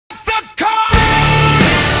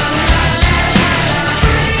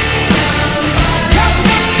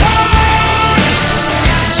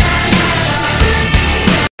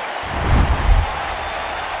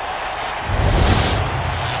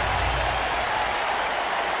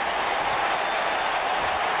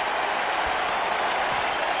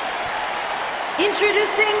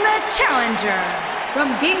Introducing the challenger from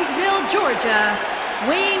Gainesville, Georgia,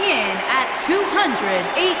 weighing in at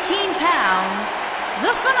 218 pounds, the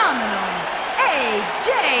phenomenal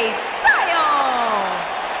AJ Styles.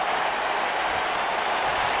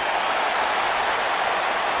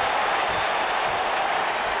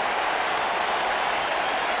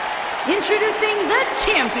 Introducing the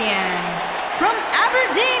champion from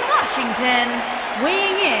Aberdeen, Washington,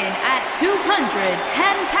 weighing in at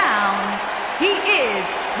 210 pounds. He is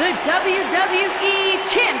the WWE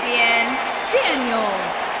Champion, Daniel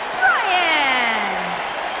Bryan.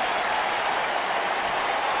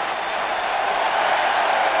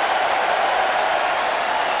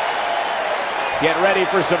 Get ready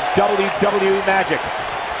for some WWE magic.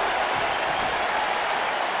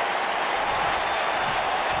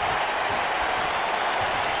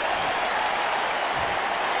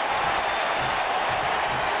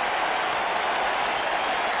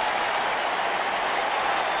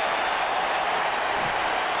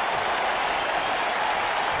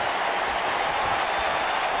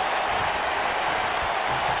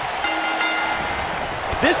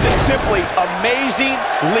 This is simply amazing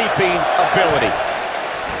leaping ability.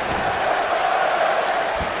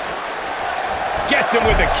 Gets him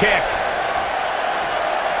with a kick.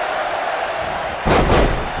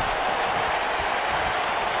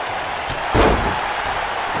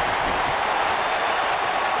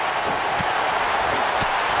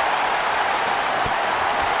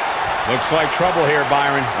 Looks like trouble here,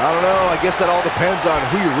 Byron. I don't know. I guess that all depends on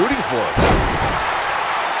who you're rooting for.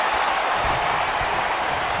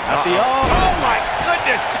 Oh my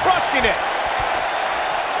goodness, crushing it.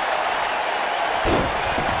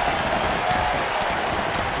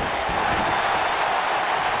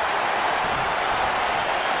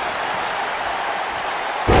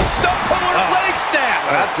 Stump puller leg snap.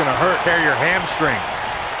 That's gonna hurt. Tear your hamstring.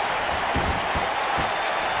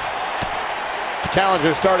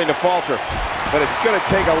 Challenger's starting to falter, but it's going to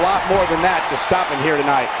take a lot more than that to stop him here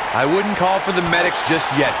tonight. I wouldn't call for the medics just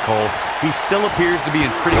yet, Cole. He still appears to be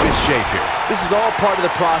in pretty good shape here. This is all part of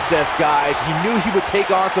the process, guys. He knew he would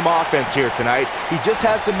take on some offense here tonight. He just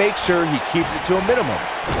has to make sure he keeps it to a minimum.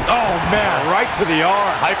 Oh, man, right to the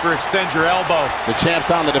arm. Hyperextend your elbow. The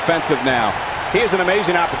champ's on the defensive now. He has an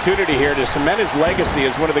amazing opportunity here to cement his legacy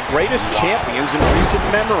as one of the greatest champions in recent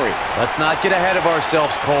memory. Let's not get ahead of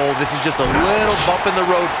ourselves, Cole. This is just a little bump in the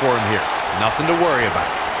road for him here. Nothing to worry about.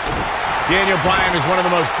 Daniel Bryan is one of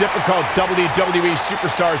the most difficult WWE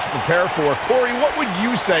superstars to prepare for. Corey, what would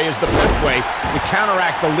you say is the best way to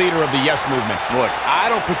counteract the leader of the Yes Movement? Look, I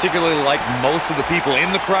don't particularly like most of the people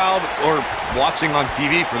in the crowd or watching on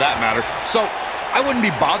TV for that matter, so I wouldn't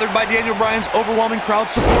be bothered by Daniel Bryan's overwhelming crowd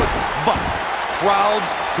support, but crowds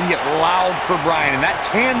can get loud for Bryan, and that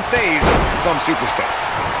can phase some superstars.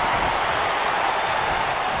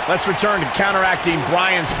 Let's return to counteracting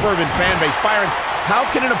Bryan's fervent fan base. Byron, how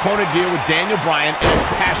can an opponent deal with Daniel Bryan and his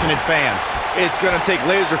passionate fans? It's going to take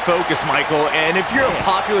laser focus, Michael, and if you're a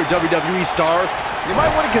popular WWE star, you might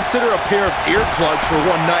want to consider a pair of earplugs for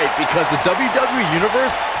one night, because the WWE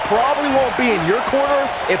Universe probably won't be in your corner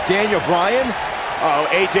if Daniel Bryan... Oh,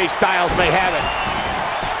 AJ Styles may have it.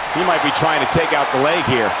 He might be trying to take out the leg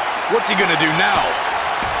here. What's he gonna do now?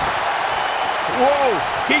 Whoa,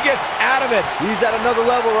 he gets out of it. He's at another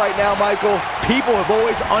level right now, Michael. People have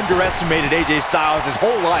always underestimated AJ Styles his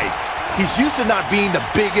whole life. He's used to not being the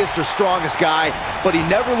biggest or strongest guy, but he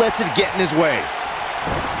never lets it get in his way.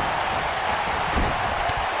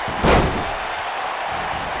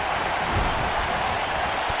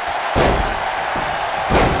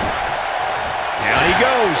 Down he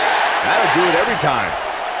goes. That'll do it every time.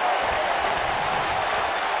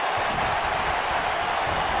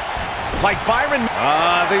 Like Byron...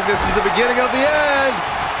 I think this is the beginning of the end.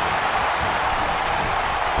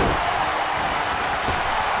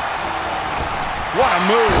 What a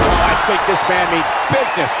move. Oh, I think this man means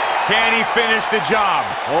business. Can he finish the job?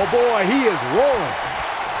 Oh boy, he is rolling.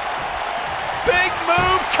 Big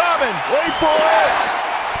move coming. Wait for it.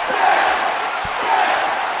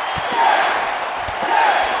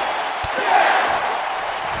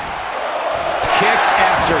 Kick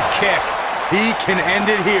after kick. He can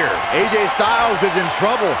end it here. AJ Styles is in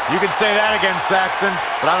trouble. You can say that again, Saxton,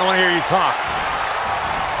 but I don't want to hear you talk.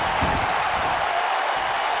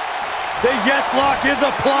 The yes lock is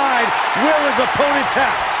applied. Will his opponent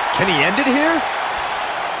tap? Can he end it here?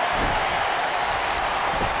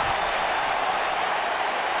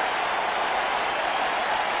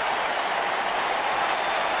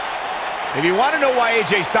 If you want to know why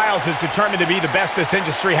AJ Styles is determined to be the best this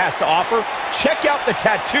industry has to offer, check out the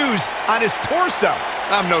tattoos on his torso.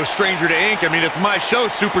 I'm no stranger to ink. I mean, it's my show,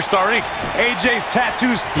 Superstar Inc. AJ's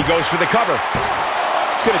tattoos. He goes for the cover.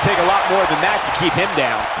 It's going to take a lot more than that to keep him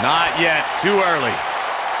down. Not yet. Too early.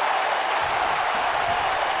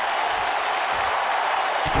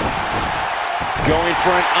 Going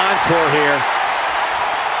for an encore here.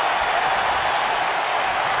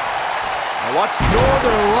 Now watch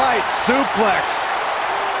Northern Lights suplex.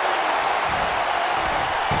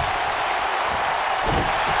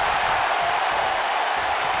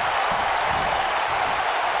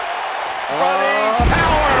 Running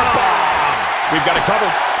powerbomb. We've got a cover.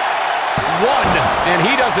 One, and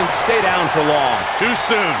he doesn't stay down for long. Too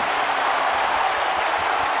soon.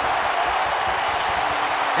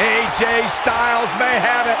 AJ Styles may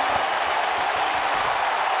have it.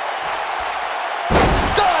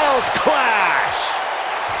 Styles clash.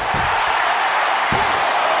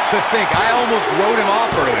 To think, I almost wrote him off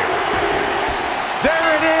earlier. There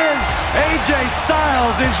it is. AJ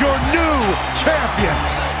Styles is your new champion.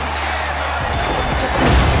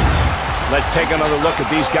 Let's take another look at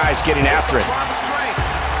these guys getting after it.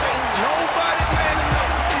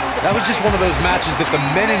 That was just one of those matches that the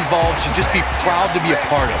men involved should just be proud to be a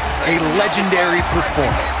part of. A legendary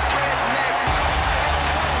performance.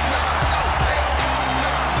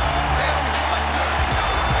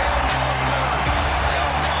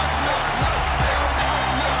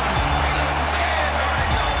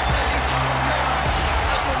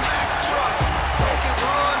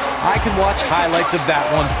 I can watch highlights of that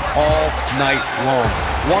one all night long.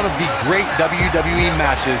 One of the great WWE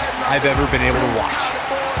matches I've ever been able to watch.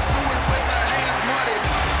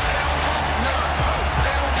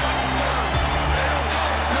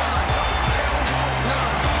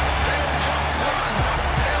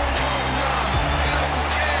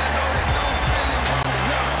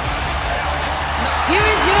 Here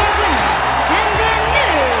is your winner and the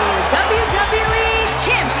new WWE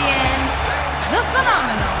Champion, the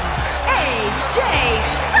phenomenal AJ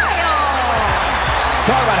Styles.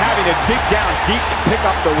 Talk about having to dig down deep to pick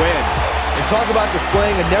up the win. And talk about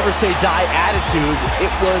displaying a never-say-die attitude.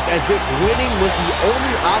 It was as if winning was the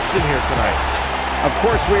only option here tonight. Of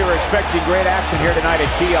course, we were expecting great action here tonight at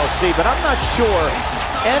TLC, but I'm not sure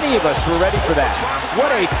any of us were ready for that.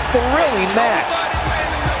 What a thrilling match.